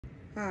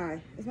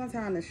Hi, it's my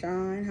time to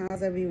shine.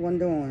 How's everyone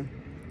doing?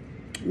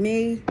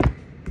 Me,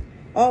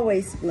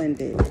 always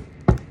splendid.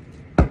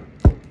 I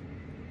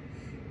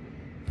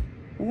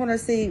want to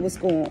see what's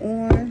going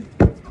on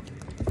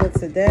for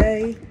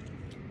today.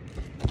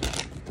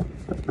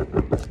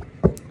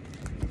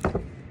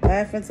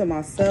 Laughing to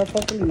myself.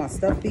 Hopefully my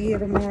stuff be here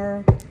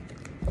tomorrow.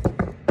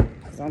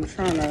 Because I'm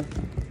trying to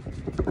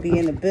be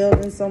in the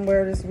building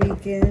somewhere this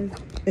weekend.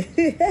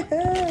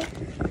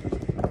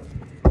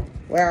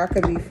 Where I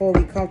could be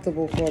fully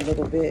comfortable for a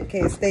little bit.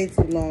 Can't stay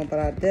too long, but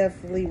I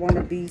definitely want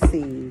to be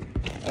seen.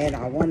 And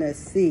I want to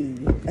see.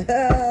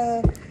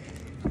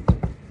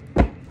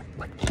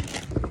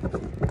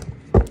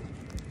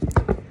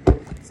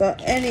 So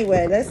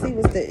anyway, let's see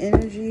what's the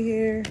energy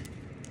here.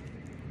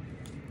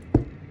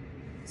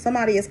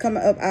 Somebody is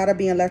coming up out of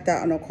being left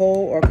out in the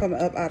cold or coming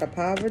up out of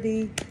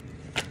poverty.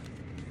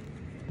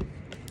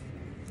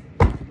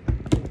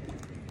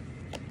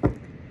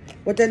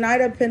 With the Knight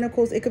of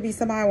Pentacles, it could be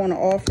somebody want to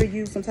offer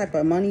you some type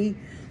of money.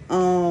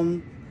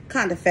 Kind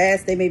of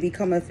fast. They may be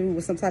coming through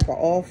with some type of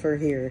offer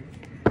here.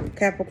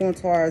 Capricorn,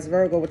 Taurus,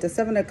 Virgo. With the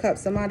Seven of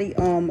Cups, somebody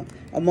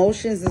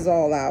emotions is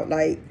all out.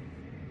 Like,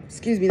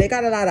 excuse me, they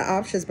got a lot of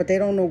options, but they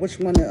don't know which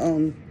one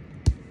to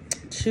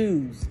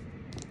choose.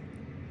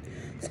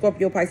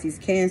 Scorpio, Pisces,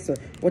 Cancer.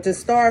 With the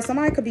Star,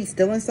 somebody could be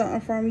stealing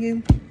something from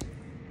you.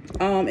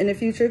 In the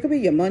future, it could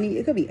be your money.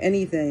 It could be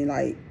anything.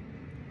 Like,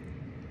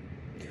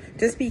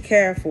 just be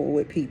careful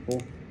with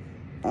people.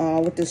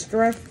 With the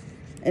strength,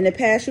 in the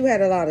past, you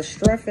had a lot of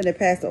strength in the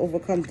past to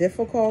overcome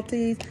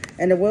difficulties.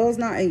 And the world's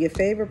not in your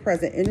favor,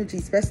 present energy,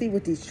 especially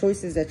with these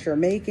choices that you're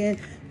making.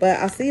 But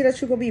I see that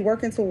you're going to be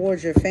working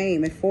towards your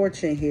fame and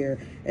fortune here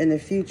in the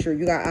future.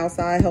 You got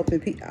outside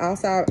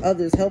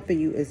others helping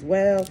you as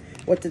well.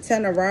 With the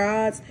Ten of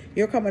Rods,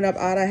 you're coming up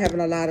out of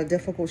having a lot of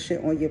difficult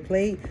shit on your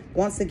plate.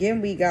 Once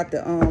again, we got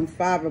the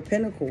Five of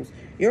Pentacles.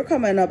 You're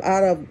coming up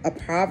out of a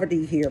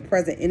poverty here,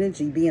 present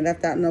energy, being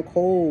left out in the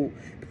cold,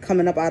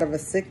 coming up out of a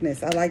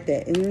sickness. I like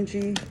that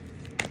energy.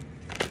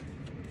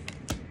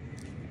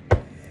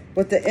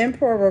 With the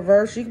Emperor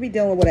reverse, you could be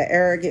dealing with an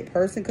arrogant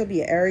person. Could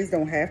be an Aries,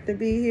 don't have to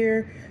be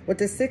here. With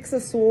the Six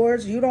of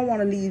Swords, you don't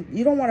want to leave.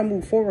 You don't want to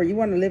move forward. You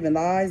want to live in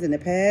lies in the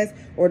past,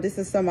 or this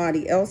is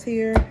somebody else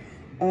here.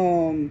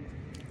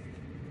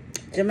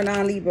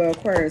 Gemini, Libra,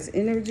 Aquarius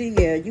energy.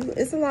 Yeah,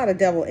 it's a lot of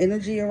devil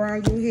energy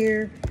around you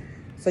here,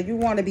 so you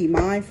want to be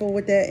mindful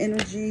with that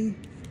energy.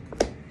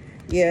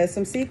 Yeah,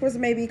 some secrets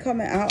may be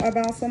coming out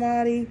about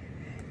somebody.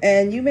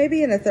 And you may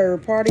be in a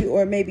third party,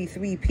 or maybe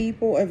 3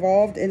 people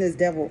involved in this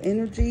devil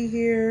energy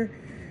here.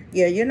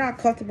 Yeah, you're not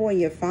comfortable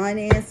in your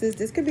finances.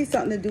 This could be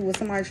something to do with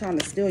somebody trying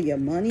to steal your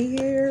money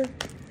here.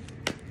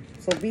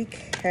 So be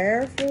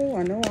careful.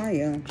 I know I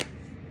am.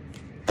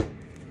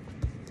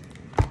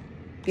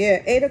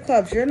 Yeah, 8 of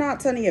Cups. You're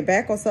not turning your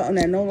back on something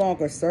that no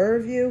longer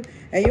serves you.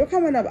 And you're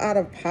coming up out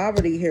of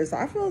poverty here. So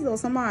I feel as though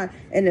somebody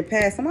in the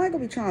past, somebody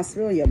going to be trying to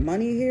steal your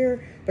money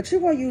here. But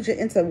you're going to use your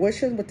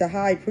intuition with the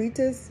High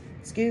Priestess.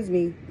 Excuse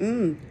me.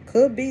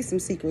 Could be some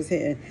secrets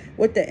hidden.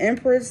 With the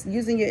Empress,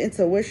 using your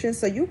intuition.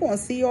 So you're going to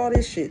see all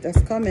this shit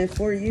that's coming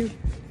for you.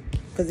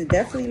 Because it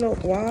definitely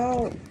look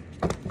wild.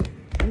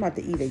 I'm about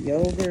to eat a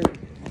yogurt.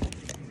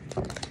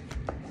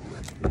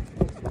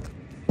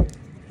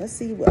 Let's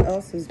see what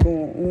else is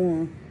going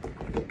on.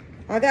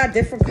 I got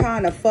different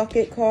kind of fuck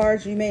it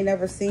cards. You may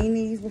never seen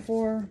these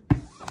before.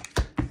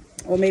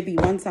 Or maybe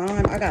one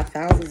time. I got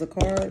thousands of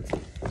cards.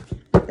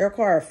 They're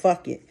called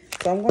fuck it.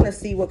 So I'm going to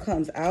see what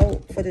comes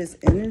out for this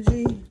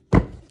energy.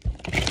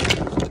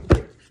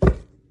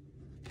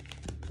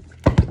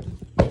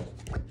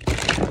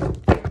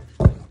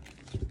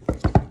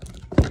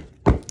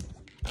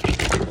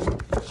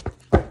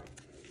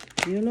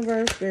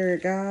 Universe,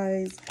 spirit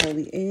guides,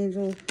 holy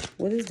angels.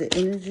 What is the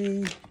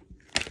energy?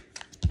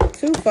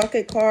 2 fuck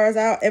it cards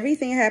out.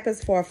 Everything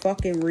happens for a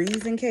fucking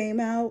reason came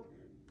out.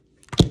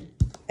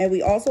 And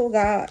we also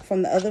got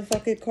from the other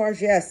fuck it cards,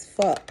 yes,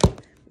 fuck.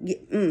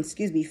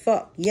 Excuse me,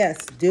 fuck.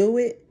 Yes, do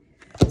it.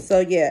 So,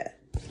 yeah,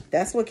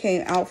 that's what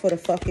came out for the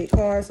fuck it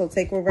card. So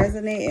take what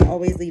resonate and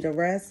always leave the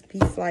rest.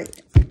 Peace,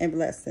 light, and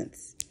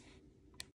blessings.